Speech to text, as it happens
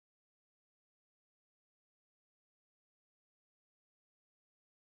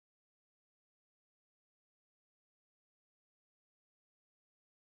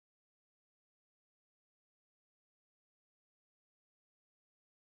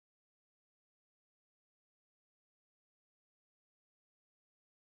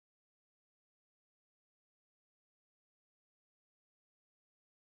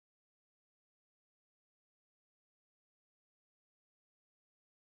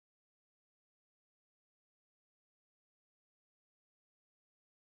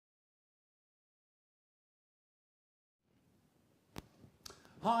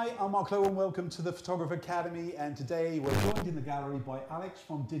Hi, I'm Mark Lowe and welcome to the Photographer Academy, and today we're joined in the gallery by Alex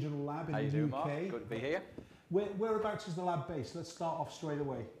from Digitalab in the UK. How you doing, Mark? Good to be here. Whereabouts is the lab based? Let's start off straight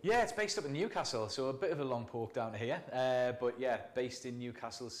away. Yeah, it's based up in Newcastle, so a bit of a long walk down here, but yeah, based in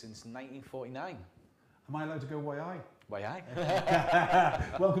Newcastle since 1949. Am I allowed to go way I? Way I.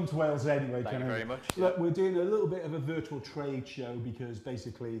 Welcome to Wales anyway. Thank you very much. Look, we're doing a little bit of a virtual trade show because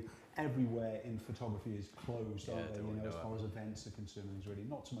basically everywhere in photography is closed, aren't they? You know, as far as events are concerned, really,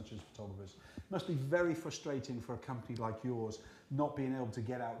 not so much as photographers. It must be very frustrating for a company like yours not being able to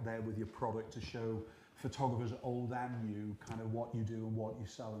get out there with your product to show photographers old and new kind of what you do and what you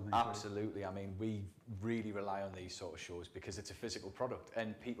sell and things. Absolutely. I mean, we really rely on these sort of shows because it's a physical product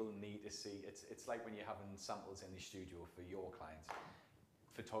and people need to see. It's like when you're having samples in the studio for your clients.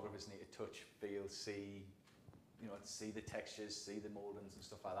 Photographers need to touch, feel, see, you know, see the textures, see the moldings and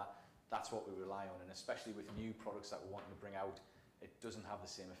stuff like that. That's what we rely on, and especially with new products that we're wanting to bring out, it doesn't have the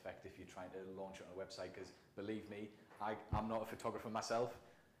same effect if you're trying to launch it on a website, because believe me, I'm not a photographer myself.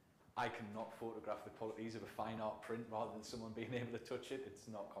 I cannot photograph the qualities of a fine art print rather than someone being able to touch it. It's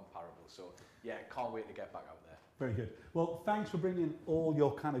not comparable. So yeah, can't wait to get back out there. Very good. Well, thanks for bringing all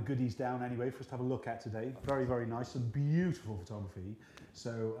your kind of goodies down anyway for us to have a look at today. Very, very nice and beautiful photography.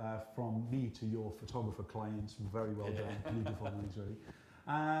 So from me to your photographer clients, very well done. Beautiful things, really.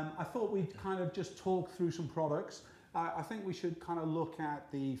 I thought we'd kind of just talk through some products. I think we should kind of look at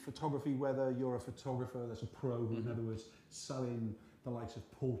the photography, whether you're a photographer that's a pro, who in other words, selling the likes of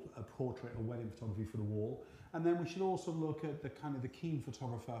a portrait or wedding photography for the wall. And then we should also look at the kind of the keen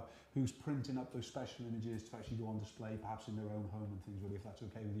photographer who's printing up those special images to actually go on display, perhaps in their own home and things, really, if that's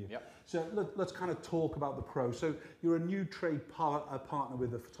okay with you. Yep. So let's kind of talk about the pro. So you're a new trade partner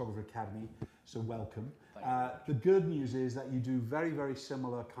with the Photographer Academy, so welcome. The good news is that you do very, very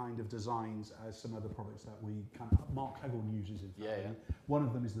similar kind of designs as some other products that we kind of, Mark Hegel uses in fact. Yeah. One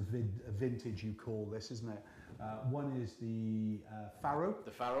of them is the vintage, you call this, isn't it? One is the Faro.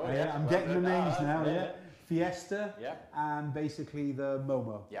 The Faro, yeah. I'm getting the names now, yeah. Fiesta, yeah. And basically the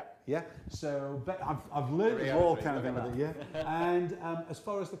Momo. Yeah. Yeah. So but I've learned them all kind of thing with it, yeah. And as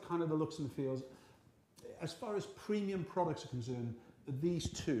far as the kind of the looks and the feels, as far as premium products are concerned, these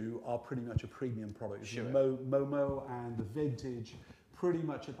two are pretty much a premium product. Sure. The Momo and the vintage, pretty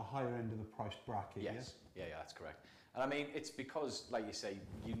much at the higher end of the price bracket. Yes. Yeah, that's correct. And I mean, it's because, like you say,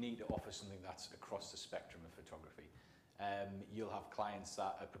 you need to offer something that's across the spectrum of photography. You'll have clients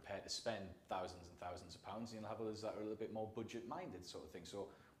that are prepared to spend thousands and thousands of pounds, and you'll have others that are a little bit more budget-minded sort of thing. So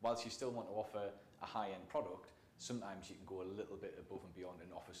whilst you still want to offer a high-end product, sometimes you can go a little bit above and beyond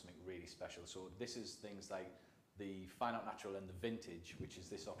and offer something really special. So this is things like the Fine Art Natural and the Vintage, which is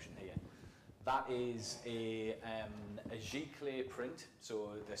this option here. That is a giclée print, so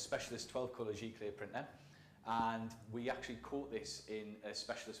the specialist 12-colour giclée printer. And we actually coat this in a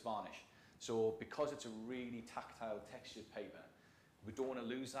specialist varnish. So because it's a really tactile textured paper, we don't want to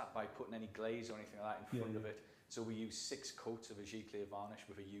lose that by putting any glaze or anything like that in front of it. So we use 6 coats of a giclée varnish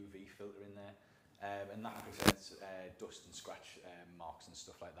with a UV filter in there. And that prevents dust and scratch marks and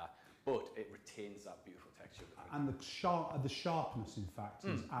stuff like that. But it retains that beautiful texture. And the sharpness, in fact,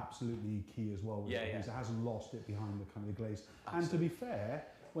 is absolutely key as well. Yeah. Because it hasn't lost it behind the kind of the glaze. Absolutely. And to be fair,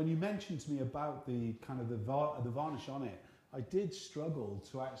 when you mentioned to me about the kind of the varnish on it, I did struggle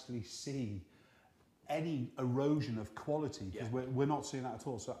to actually see any erosion of quality, because we're not seeing that at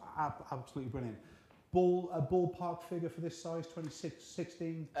all. So absolutely brilliant. A ballpark figure for this size,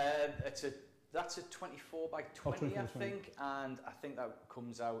 2616? That's a 24 by 20, I think, and I think that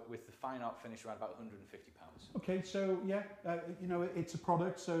comes out with the fine art finish around about £150. Okay, so yeah, you know, it's a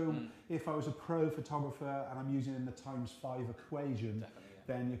product. So if I was a pro photographer and I'm using in the ×5 equation,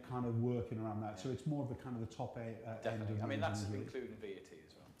 then you're kind of working around that. So it's more of the kind of the top end of. I mean, that's including VAT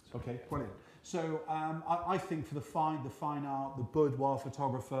as well. So okay, brilliant. So I think for the fine art, the boudoir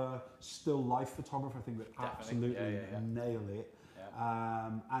photographer, still life photographer, I think that absolutely nail it.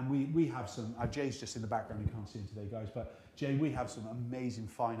 And we have some, Jay's just in the background, you can't see him today, guys, but Jay, we have some amazing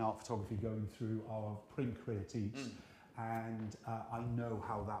fine art photography going through our print critiques, and I know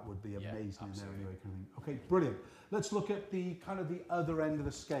how that would be amazing in there anyway. Kind of thing. Okay, brilliant. Let's look at the kind of the other end of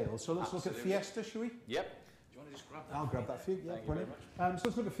the scale. So let's look at Fiesta, shall we? Yep. Do you want to just grab that? I'll grab that for you. Yeah, Thank brilliant. you very much. So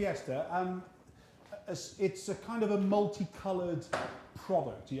let's look at Fiesta. It's a kind of a multicoloured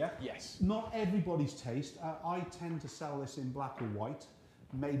product, yeah? Yes. Not everybody's taste. I tend to sell this in black or white,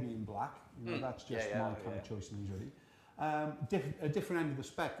 maybe in black. You know, that's just my kind of choice in these, really. A different end of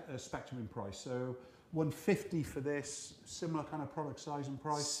the spectrum in price. So 150 for this, similar kind of product size and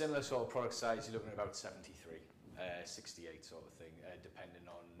price? Similar sort of product size, you're looking at about 73, 68 sort of thing, depending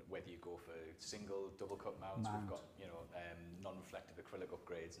on whether you go for single, double cut mounts, we've got, you know, non-reflective acrylic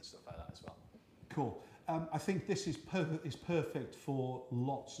upgrades and stuff like that as well. Cool. I think this is perfect for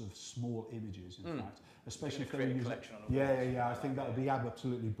lots of small images, in fact, especially if they're using. Yeah. I think that would be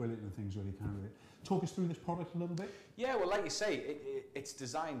absolutely brilliant and things really kind of. Talk us through this product a little bit. Yeah, well, like you say, it's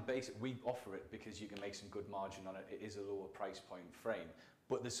designed we offer it because you can make some good margin on it. It is a lower price point frame,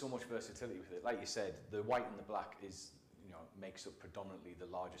 but there's so much versatility with it. Like you said, the white and the black is, you know, makes up predominantly the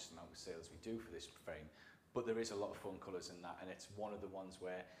largest amount of sales we do for this frame. But there is a lot of fun colours in that, and it's one of the ones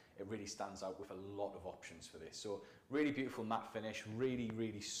where it really stands out with a lot of options for this. So really beautiful matte finish,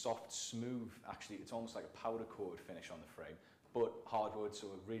 really soft, smooth. Actually, it's almost like a powder coated finish on the frame, but hardwood, so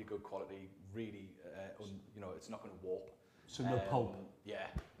a really good quality. Really, you know, it's not going to warp. So no pulp. Yeah.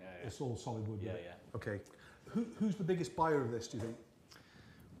 It's all solid wood. Yeah. Okay. Who's the biggest buyer of this, do you think?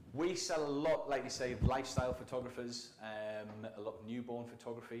 We sell a lot, like you say, lifestyle photographers, a lot of newborn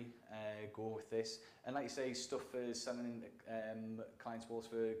photography go with this, and like you say, stuff for selling clients' walls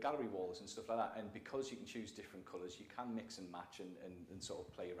for gallery walls and stuff like that. And because you can choose different colours, you can mix and match and sort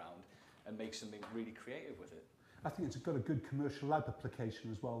of play around and make something really creative with it. I think it's got a good commercial lab application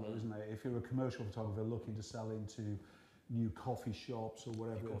as well, though, isn't it? If you're a commercial photographer looking to sell into new coffee shops or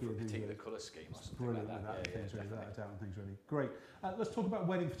whatever, you go for a particular colour scheme or something brilliant like that. Without a doubt, and things really great. Let's talk about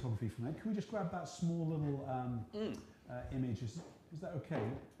wedding photography from there. Can we just grab that small little image? Is that okay?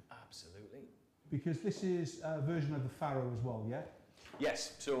 Absolutely. Because this is a version of the Faro as well, yeah?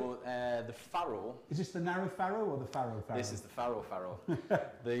 Yes. So the Faro. Is this the narrow Faro or the Faro? This is the Faro.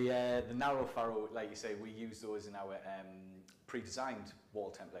 The narrow Faro, like you say, we use those in our pre-designed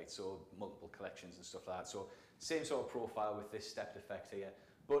wall templates, so multiple collections and stuff like that. So same sort of profile with this stepped effect here,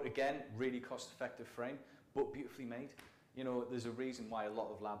 but again, really cost-effective frame, but beautifully made. You know, there's a reason why a lot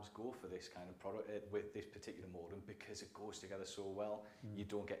of labs go for this kind of product with this particular modem, because it goes together so well. You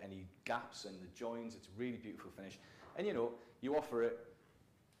don't get any gaps in the joins. It's a really beautiful finish, and you know, you offer it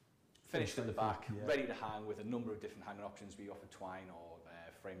finished at the back, ready to hang with a number of different hanging options. We offer twine or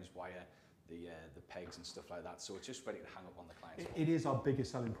frameless wire, the pegs and stuff like that. So it's just ready to hang up on the client's wall. It is our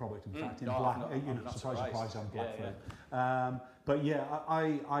biggest selling product, in fact, in black. Surprise on black frame. Yeah. But yeah,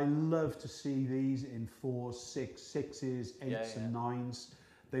 I love to see these in 4s, 6s, 8s and 9s.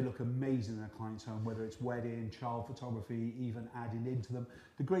 They look amazing in a client's home, whether it's wedding, child photography, even adding into them.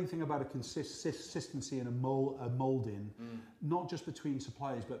 The great thing about a consistency and a moulding, not just between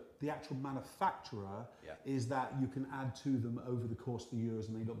suppliers, but the actual manufacturer, is that you can add to them over the course of the years,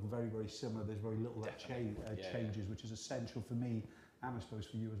 and they look very, very similar. There's very little changes, which is essential for me, and I suppose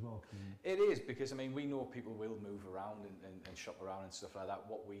for you as well. It is, because I mean, we know people will move around and shop around and stuff like that.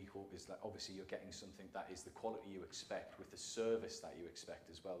 What we hope is that obviously you're getting something that is the quality you expect with the service that you expect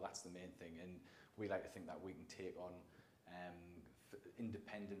as well. That's the main thing, and we like to think that we can take on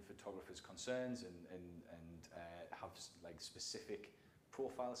independent photographers' concerns and have like specific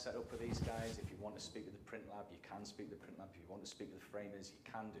profiles set up for these guys. If you want to speak to the print lab, you can speak to the print lab. If you want to speak to the framers, you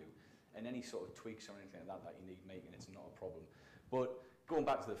can do. And any sort of tweaks or anything like that you need making, it's not a problem. But going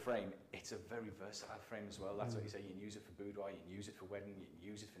back to the frame, it's a very versatile frame as well. That's what you say. You can use it for boudoir, you can use it for wedding, you can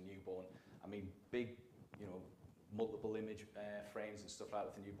use it for newborn. I mean, big, you know, multiple image frames and stuff like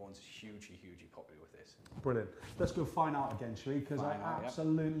that with the newborns is hugely popular with this. Brilliant. Let's go fine art again, shall we? Because I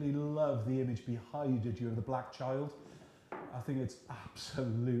absolutely love the image behind you of the black child. I think it's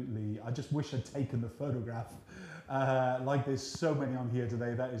absolutely, I just wish I'd taken the photograph. Like there's so many on here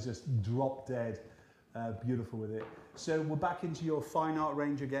today, that is just drop dead beautiful with it. So we're back into your fine art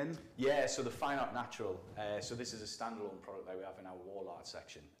range again? Yeah, so the Fine Art Natural. So this is a standalone product that we have in our wall art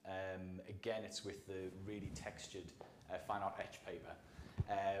section. Again, it's with the really textured fine art etch paper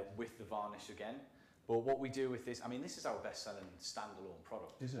with the varnish again. But what we do with this, I mean, this is our best-selling standalone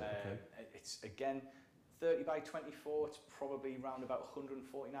product. Is it? Okay. It's, again, 30 by 24. It's probably around about £149,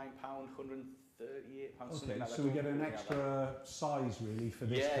 £138, something like that. So we get an extra size really for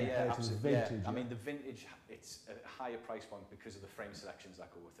this compared to the vintage. Yeah. I mean, the vintage, it's a higher price point because of the frame selections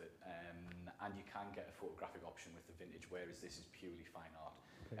that go with it, and you can get a photographic option with the vintage, whereas this is purely fine art.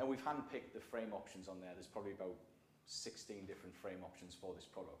 Okay. And we've handpicked the frame options on there. There's probably about 16 different frame options for this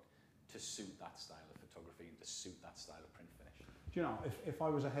product to suit that style of photography and to suit that style of print finish. Do you know, if I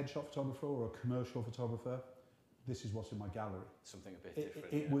was a headshot photographer or a commercial photographer, this is what's in my gallery. Something a bit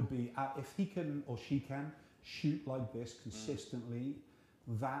different. It would be, if he can or she can shoot like this consistently,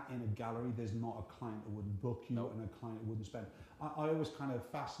 that in a gallery, there's not a client that wouldn't book you and a client that wouldn't spend. I was kind of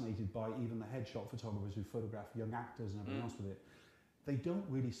fascinated by even the headshot photographers who photograph young actors and everything else with it. They don't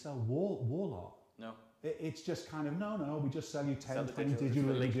really sell wall art. No. It's just kind of, no, we just sell you 10, 20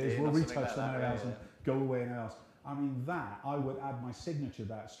 digital images, we'll retouch somewhere else and go away and else. I mean, that, I would add my signature to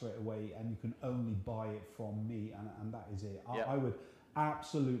that straight away, and you can only buy it from me, and that is it. I would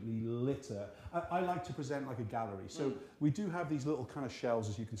absolutely litter. I like to present like a gallery. So we do have these little kind of shelves,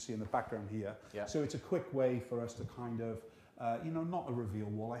 as you can see in the background here. Yeah. So it's a quick way for us to kind of, you know, not a reveal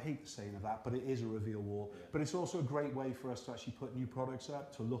wall. I hate the saying of that, but it is a reveal wall. Yeah. But it's also a great way for us to actually put new products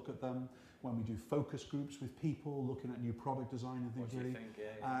up, to look at them. When we do focus groups with people, looking at new product design and things, what do you think?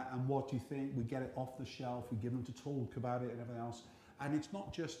 Yeah. And what do you think? We get it off the shelf, we give them to talk about it and everything else. And it's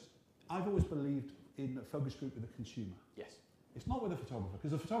not just, I've always believed in a focus group with the consumer. Yes. It's not with the photographer,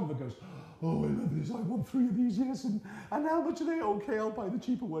 because the photographer goes, oh, I love this, I want 3 of these, yes, and how much are they? Okay, I'll buy the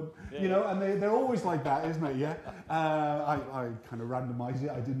cheaper one. Yeah. You know, and they're always like that, isn't it? Yeah. I kind of randomise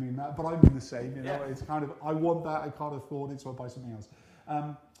it, I didn't mean that, but I mean the same, you know, it's kind of, I want that, I can't afford it, so I'll buy something else.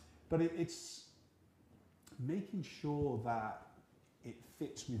 But it's making sure that it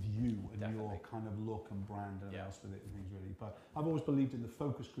fits with you and your kind of look and brand and else with it and things really. But I've always believed in the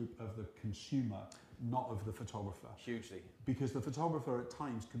focus group of the consumer, not of the photographer. Hugely. Because the photographer at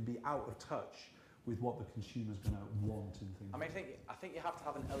times can be out of touch with what the consumer's going to want and things. I mean, I think you have to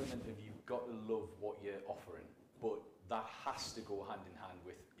have an element of you've got to love what you're offering, but that has to go hand in hand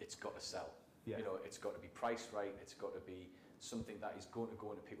with it's got to sell. Yeah. You know, it's got to be priced right, it's got to be something that is going to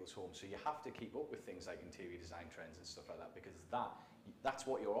go into people's homes. So you have to keep up with things like interior design trends and stuff like that, because that's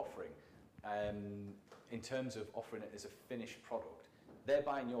what you're offering. In terms of offering it as a finished product, they're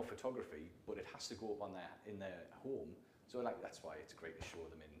buying your photography, but it has to go up in their home. So like that's why it's great to show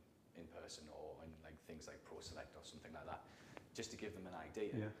them in person or in like things like Pro Select or something like that, just to give them an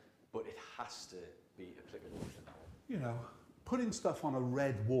idea. Yeah. But it has to be applicable to them. You know, putting stuff on a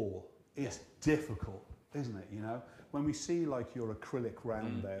red wall is difficult, isn't it? You know, when we see like your acrylic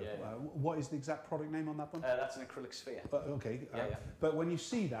round there, what is the exact product name on that one? That's an acrylic sphere. Okay. But when you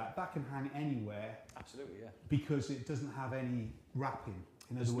see that can hang anywhere. Absolutely, yeah. Because it doesn't have any wrapping.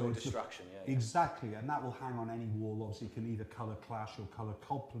 There's no distraction, Exactly, and that will hang on any wall. Obviously, it can either colour clash or colour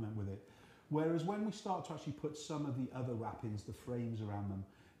complement with it. Whereas when we start to actually put some of the other wrappings, the frames around them,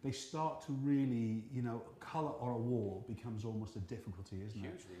 they start to really, you know, colour on a wall becomes almost a difficulty, isn't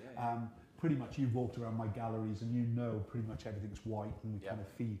it? Hugely, yeah. Pretty much you've walked around my galleries and you know pretty much everything's white and we kind of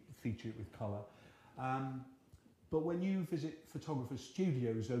feature it with colour. But when you visit photographers'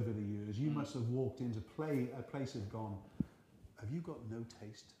 studios over the years, you must have walked into a place and gone, have you got no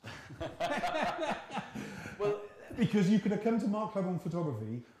taste? Well, because you could have come to Mark Club on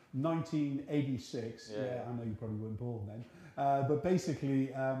Photography, 1986. Yeah, I know you probably weren't born then. But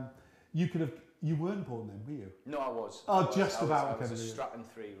basically, you weren't born then, were you? No, I was. Oh, just about. I was a Stratton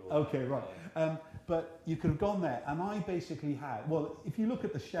 3 roll. Okay, right. But you could have gone there, and I basically had, well, if you look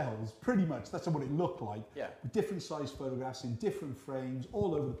at the shelves, pretty much that's what it looked like. Yeah. With different size photographs in different frames,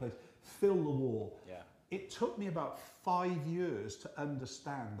 all over the place, fill the wall. Yeah. It took me about 5 years to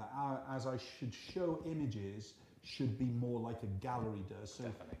understand that as I should show images, should be more like a gallery does. So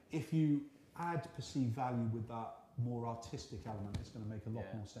if you add perceived value with that more artistic element, it's going to make a lot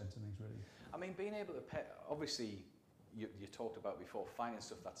more sense and things really. I mean, being able to pay, obviously you talked about before, finding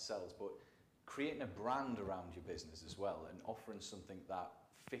stuff that sells, but creating a brand around your business as well and offering something that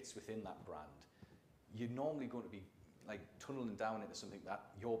fits within that brand, you're normally going to be like tunneling down into something that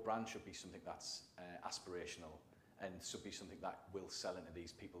your brand should be something that's aspirational and should be something that will sell into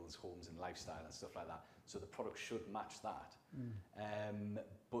these people's homes and lifestyle and stuff like that. So the product should match that.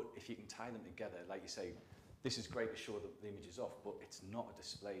 But if you can tie them together, like you say, this is great to show the images off, but it's not a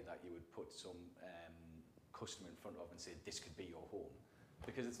display that you would put some customer in front of and say, this could be your home.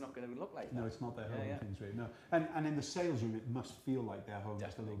 Because it's not going to look like that. No, it's not their home and things really, no. And in the sales room, it must feel like their home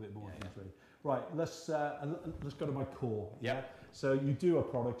just a little bit more things really. Right, let's go to my core. Yeah. So you do a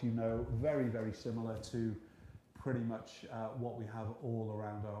product, you know, very, very similar to pretty much what we have all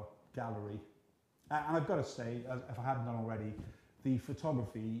around our gallery. And I've got to say, if I haven't done already, the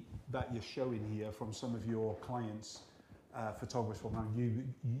photography that you're showing here from some of your clients, photographers from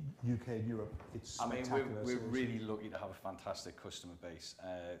around UK and Europe, it's spectacular. I mean, we're really lucky to have a fantastic customer base,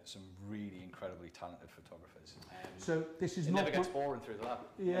 some really incredibly talented photographers. So this is it never gets boring through the lab.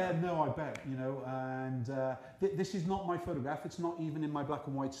 Yeah, no, I bet, you know, and this is not my photograph, it's not even in my black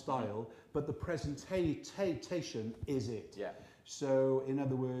and white style, but the presentation is it. Yeah. So, in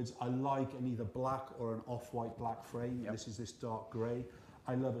other words, I like an either black or an off-white black frame. This is this dark grey.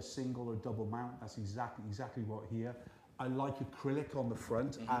 I love a single or double mount. That's exactly what here. I like acrylic on the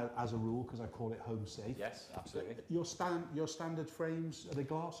front as a rule because I call it home safe. Yes, absolutely. Your standard frames, are they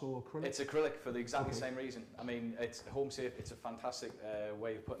glass or acrylic? It's acrylic for the exactly same reason. I mean, it's home safe. It's a fantastic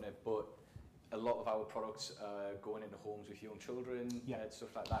way of putting it, but a lot of our products are going into homes with young children,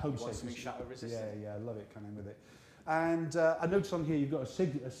 stuff like that. Home You want something safe. shatter resistant. Yeah, I love it coming with it. And I noticed on here you've got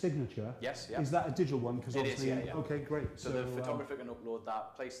a signature. Yes, yeah. Is that a digital one? Because It is, yeah. Okay, great. So the photographer can upload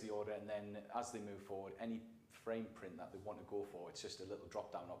that, place the order, and then as they move forward, any frame print that they want to go for, it's just a little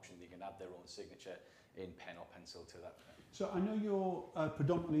drop-down option. They can add their own signature in pen or pencil to that. So I know you're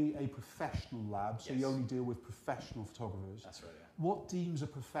predominantly a professional lab, so Yes. you only deal with professional photographers. That's right, yeah. What deems a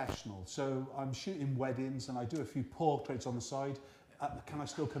professional? So I'm shooting weddings and I do a few portraits on the side. Can I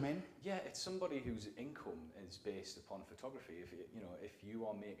still come in? Yeah, it's somebody whose income is based upon photography. If you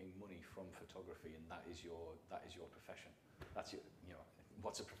are making money from photography and that is your profession, that's your,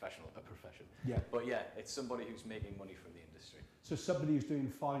 what's a professional? A profession. Yeah. But yeah, it's somebody who's making money from the industry. So somebody who's doing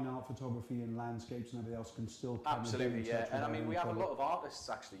fine art photography and landscapes and everything else can still come Absolutely, yeah. And I mean, we have a product. lot of artists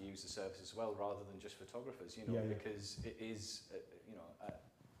actually use the service as well, rather than just photographers. Because it is,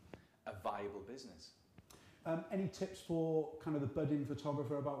 a viable business. Any tips for kind of the budding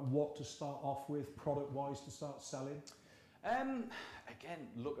photographer about what to start off with, product-wise, to start selling? Again,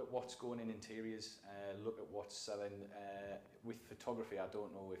 look at what's going in interiors. Look at what's selling. With photography, I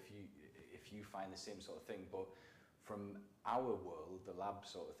don't know if you find the same sort of thing, but from our world, the lab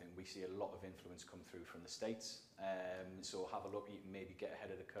sort of thing, we see a lot of influence come through from the States. So have a look. You can maybe get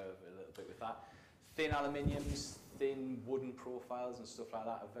ahead of the curve a little bit with that. Thin aluminiums, thin wooden profiles and stuff like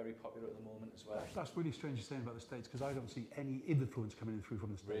that are very popular at the moment as well. That's really strange you're saying about the States, because I don't see any influence coming in through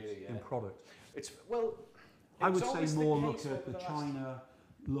from the States Really, yeah. in product. I I would say more look at the China,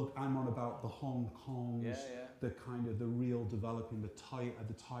 look, I'm on about the Hong Kongs, the kind of the real developing, the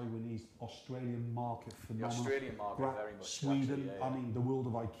Taiwanese, Australian market phenomenal. The Australian market very much. Sweden, actually, I mean, the world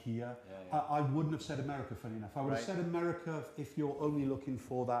of IKEA. I wouldn't have said America, funny enough. I would have said America if you're only looking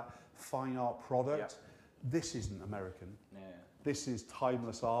for that fine art product. This isn't American. This is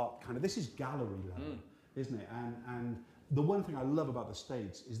timeless art, this is gallery level, isn't it? And the one thing I love about the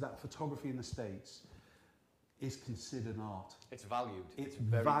States is that photography in the States is considered art. It's valued. It's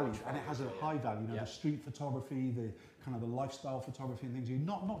very valued, much and it has a high value. The street photography, the kind of the lifestyle photography and things.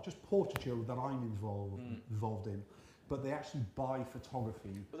 Not just portraiture that I'm involved in, but they actually buy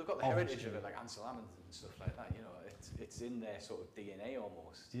photography. But they've got the heritage of it, like Ansel Adams and stuff like that. It's in their sort of DNA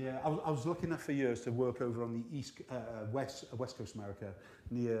almost. Yeah, I was lucky enough for years to work over on the West Coast America,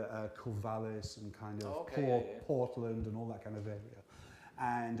 near Corvallis and kind of Portland and all that kind of area.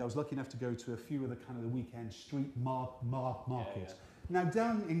 And I was lucky enough to go to a few of the kind of the weekend street markets. Now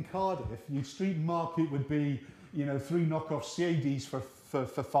down in Cardiff, your street market would be, 3 knockoff CADs for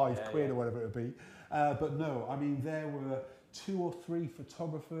 £5 or whatever it would be. But no, I mean, there were 2 or 3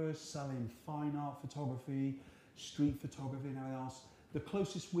 photographers selling fine art photography, street photography and everything else. The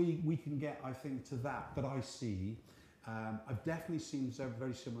closest we can get, I think, to that I see, I've definitely seen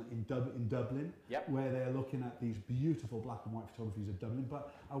very similar in Dublin, where they're looking at these beautiful black and white photographies of Dublin.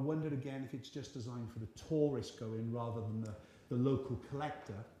 But I wondered again if it's just designed for the tourist going rather than the local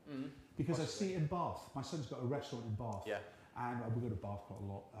collector. Because I see it in Bath. My son's got a restaurant in Bath. And we go to Bath quite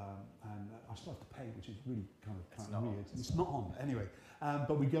a lot, and I still have to pay, which is really kind of weird. It's not on, anyway.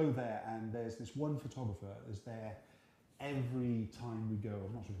 But we go there, and there's this one photographer that's there every time we go.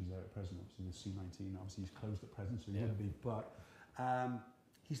 I'm not sure if he's there at present, obviously with C19, obviously he's closed at present, so he wouldn't be, but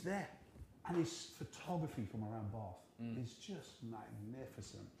he's there. And his photography from around Bath is just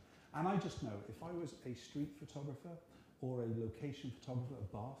magnificent. And I just know, if I was a street photographer or a location photographer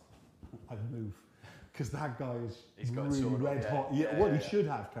at Bath, I'd move. Because that guy is really red hot. He should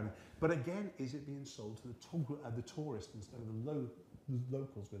have kind of. But again, is it being sold to the tourist instead of the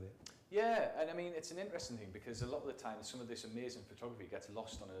locals with it? Yeah, and I mean, it's an interesting thing because a lot of the time some of this amazing photography gets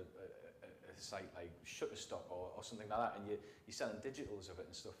lost on a site like Shutterstock or something like that, and you're selling digitals of it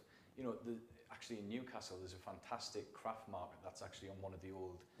and stuff. Actually in Newcastle there's a fantastic craft market that's actually on one of the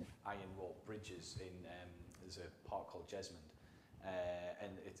old iron wrought bridges in, there's a park called Jesmond.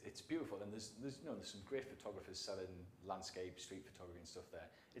 And it's beautiful, and there's some great photographers selling landscape, street photography and stuff there.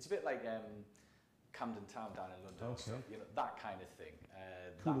 It's a bit like Camden Town down in London, and stuff, that kind of thing.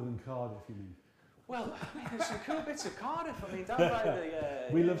 Cooler than Cardiff, you mean? Well, I mean, there's some cool bits of Cardiff. I mean, down by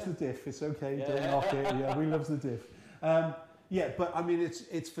the. We loves the diff. It's okay. Don't knock it. Yeah, we loves the diff. But I mean,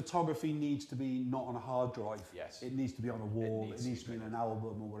 it's photography needs to be not on a hard drive. Yes. It needs to be on a wall. It needs to be in an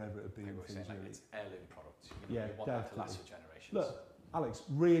album or whatever it would be. It's heirloom products. You want that to last for generations. Look, Alex,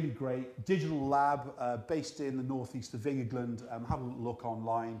 really great. Digitalab, based in the northeast of England. Have a look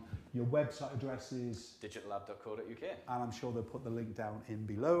online. Your website address is digitalab.co.uk. And I'm sure they'll put the link down in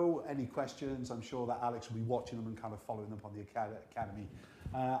below. Any questions? I'm sure that Alex will be watching them and kind of following up on the Academy.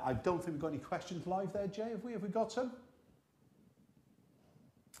 I don't think we've got any questions live there, Jay. Have we got some?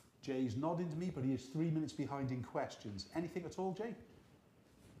 Jay's nodding to me, but he is 3 minutes behind in questions. Anything at all, Jay?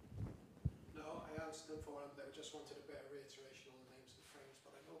 No, I answered them for him. They just wanted a bit of reiteration on the names of the frames,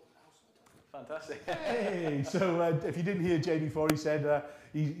 but I know them now, so I don't know. Fantastic. Hey, so if you didn't hear Jay before, he said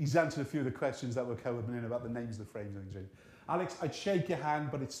he's answered a few of the questions that were covered in about the names of the frames and things. Alex, I'd shake your hand,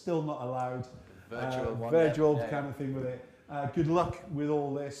 but it's still not allowed. Virtual kind of thing with it. Good luck with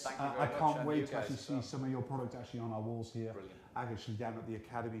all this. I can't wait to actually see some of your product actually on our walls here. Brilliant. Actually down at the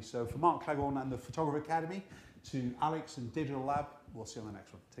Academy. So for Mark Cleghorn and the Photographer Academy, to Alex and Digitalab, we'll see you on the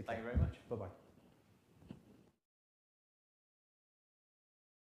next one. Take care. Thank you very much. Bye-bye.